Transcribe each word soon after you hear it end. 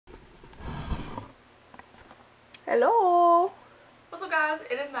Hello! What's up guys,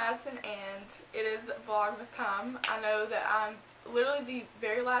 it is Madison and it is Vlogmas time. I know that I'm literally the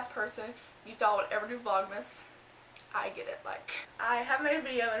very last person you thought would ever do Vlogmas. I get it, like, I haven't made a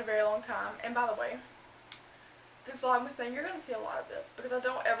video in a very long time, and by the way, this Vlogmas thing, you're going to see a lot of this because I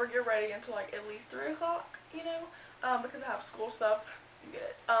don't ever get ready until like at least 3 o'clock, you know, because I have school stuff, you get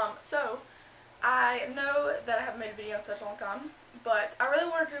it. So, I know that I haven't made a video in such a long time, but I really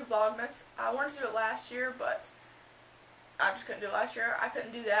wanted to do Vlogmas. I wanted to do it last year, but I just couldn't do it last year. I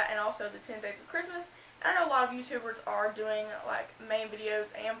couldn't do that, and also the 10 days of Christmas. And I know a lot of YouTubers are doing like main videos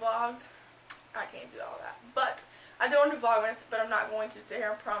and vlogs. I can't do all that. But I do want to do Vlogmas, but I'm not going to sit here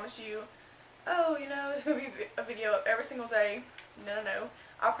and promise you, oh, you know, there's going to be a video up every single day. No, no, no.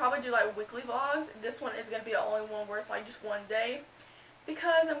 I'll probably do like weekly vlogs. This one is going to be the only one where it's like just one day,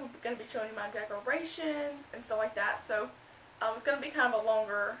 because I'm going to be showing you my decorations and stuff like that. So it's going to be kind of a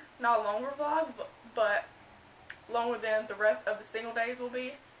longer, not a longer vlog, but longer than the rest of the single days will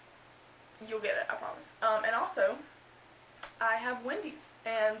be. You'll get it, I promise. And also, I have Wendy's,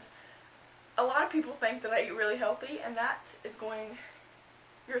 and a lot of people think that I eat really healthy, and that is going,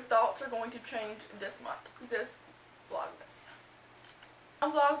 your thoughts are going to change this month, this Vlogmas.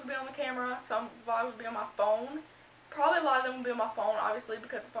 Some vlogs will be on the camera, some vlogs will be on my phone. Probably a lot of them will be on my phone, obviously,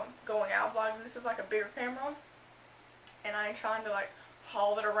 because if I'm going out vlogging, this is like a bigger camera, and I ain't trying to like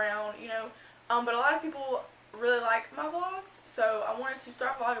haul it around, you know. But a lot of people really like my vlogs, so I wanted to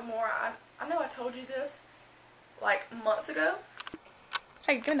start vlogging more. I know I told you this like months ago.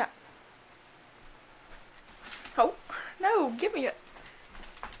 Hey, give me that. Oh, no, give me it.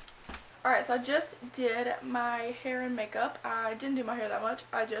 Alright, so I just did my hair and makeup. I didn't do my hair that much.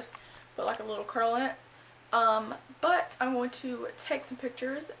 I just put like a little curl in it. But I'm going to take some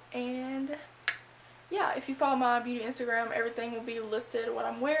pictures, and yeah, if you follow my beauty Instagram, everything will be listed, what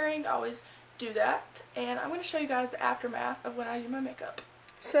I'm wearing. I always do that, and I'm going to show you guys the aftermath of when I do my makeup.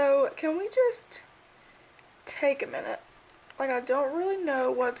 So can we just take a minute? Like, I don't really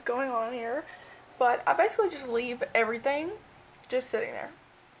know what's going on here, but I basically just leave everything just sitting there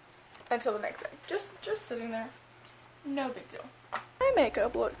until the next day. Just sitting there. No big deal. My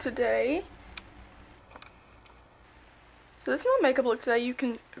makeup look today. So this is my makeup look today. You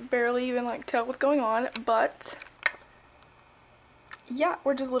can barely even like tell what's going on, but yeah,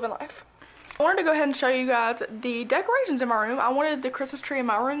 we're just living life. I wanted to go ahead and show you guys the decorations in my room. I wanted the Christmas tree in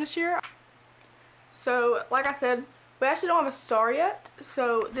my room this year. So, like I said, we actually don't have a star yet.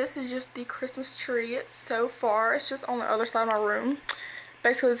 So, this is just the Christmas tree so far. It's just on the other side of my room.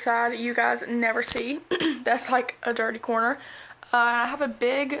 Basically, the side you guys never see. That's like a dirty corner. I have a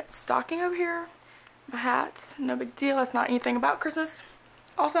big stocking over here. My hats, no big deal. It's not anything about Christmas.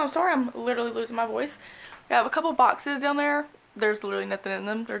 Also, I'm sorry, I'm literally losing my voice. We have a couple boxes down there. There's literally nothing in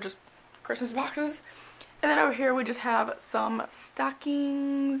them. They're just Christmas boxes. And then over here we just have some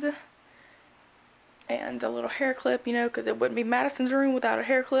stockings and a little hair clip, you know, because it wouldn't be Madison's room without a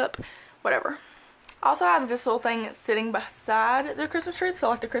hair clip. Whatever. I also have this little thing sitting beside the Christmas tree. So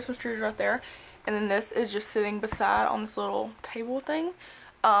like the Christmas tree is right there, and then this is just sitting beside on this little table thing.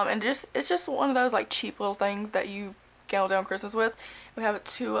 And it's just one of those like cheap little things that you go down Christmas with. We have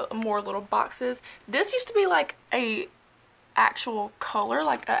 2 more little boxes. This used to be like a actual color,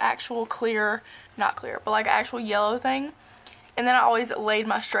 like an actual clear, not clear, but like an actual yellow thing. And then I always laid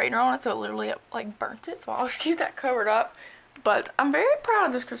my straightener on it, so it literally like burnt it. So I always keep that covered up. But I'm very proud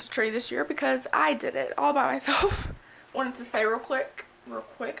of this Christmas tree this year because I did it all by myself. Wanted to say real quick,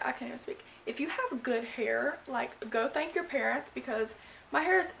 I can't even speak. If you have good hair, like, go thank your parents, because my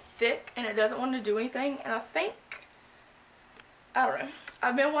hair is thick and it doesn't want to do anything. And I think, I don't know,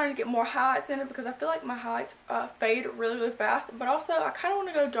 I've been wanting to get more highlights in it because I feel like my highlights fade really, really fast. But also, I kind of want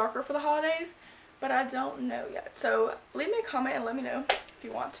to go darker for the holidays, but I don't know yet. So, leave me a comment and let me know if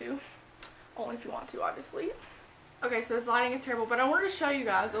you want to. Only if you want to, obviously. Okay, so this lighting is terrible, but I wanted to show you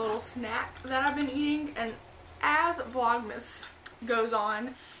guys a little snack that I've been eating. And as Vlogmas goes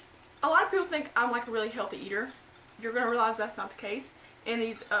on, a lot of people think I'm like a really healthy eater. You're going to realize that's not the case in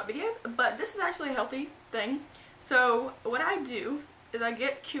these videos, but this is actually a healthy thing. So what I do is I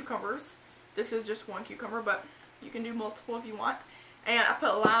get cucumbers. This is just one cucumber, but you can do multiple if you want. And I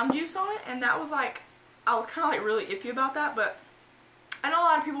put lime juice on it, and that was like, I was kind of like really iffy about that, but I know a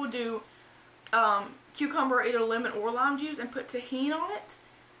lot of people do cucumber, either lemon or lime juice, and put tahini on it.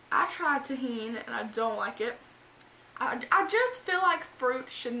 I tried tahini and I don't like it. I just feel like fruit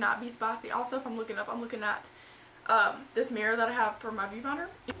should not be spicy. Also, if I'm looking up, I'm looking at this mirror that I have for my viewfinder.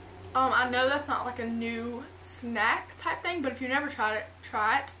 I know that's not like a new snack type thing, but if you never tried it,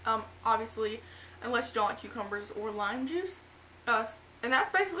 try it. Obviously, unless you don't like cucumbers or lime juice. And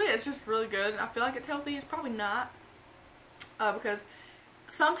that's basically it. It's just really good. I feel like it's healthy. It's probably not. because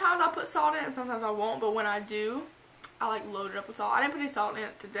sometimes I'll put salt in it and sometimes I won't, but when I do, I like load it up with salt. I didn't put any salt in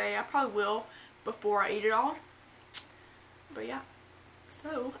it today. I probably will before I eat it all. But yeah,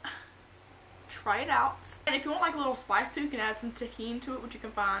 so try it out. And if you want like a little spice too, you can add some tahini to it, which you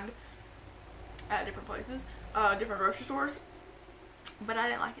can find at different places, different grocery stores. But I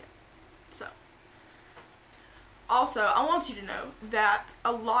didn't like it. So also, I want you to know that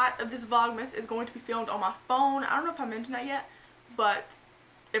a lot of this Vlogmas is going to be filmed on my phone. I don't know if I mentioned that yet, but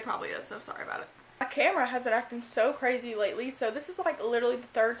it probably is, so sorry about it. My camera has been acting so crazy lately, so this is like literally the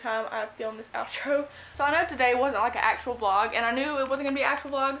third time I've filmed this outro. So I know today wasn't like an actual vlog, and I knew it wasn't going to be an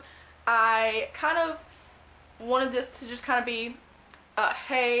actual vlog. I kind of wanted this to just kind of be,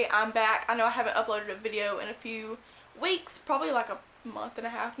 hey, I'm back. I know I haven't uploaded a video in a few weeks, probably like a month and a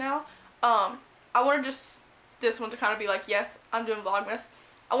half now. I wanted just this one to kind of be like, yes, I'm doing Vlogmas.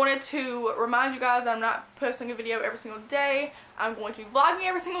 I wanted to remind you guys that I'm not posting a video every single day. I'm going to be vlogging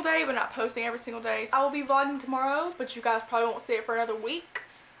every single day, but not posting every single day. So I will be vlogging tomorrow, but you guys probably won't see it for another week.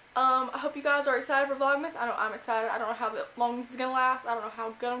 I hope you guys are excited for Vlogmas. I know I'm excited. I don't know how long this is going to last. I don't know how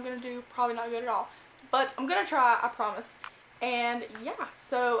good I'm going to do. Probably not good at all. But I'm going to try, I promise. And yeah,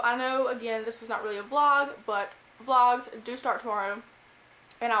 so I know, again, this was not really a vlog, but vlogs do start tomorrow.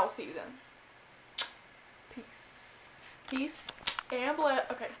 And I will see you then. Peace. Peace and bless.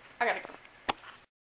 Okay, I gotta go.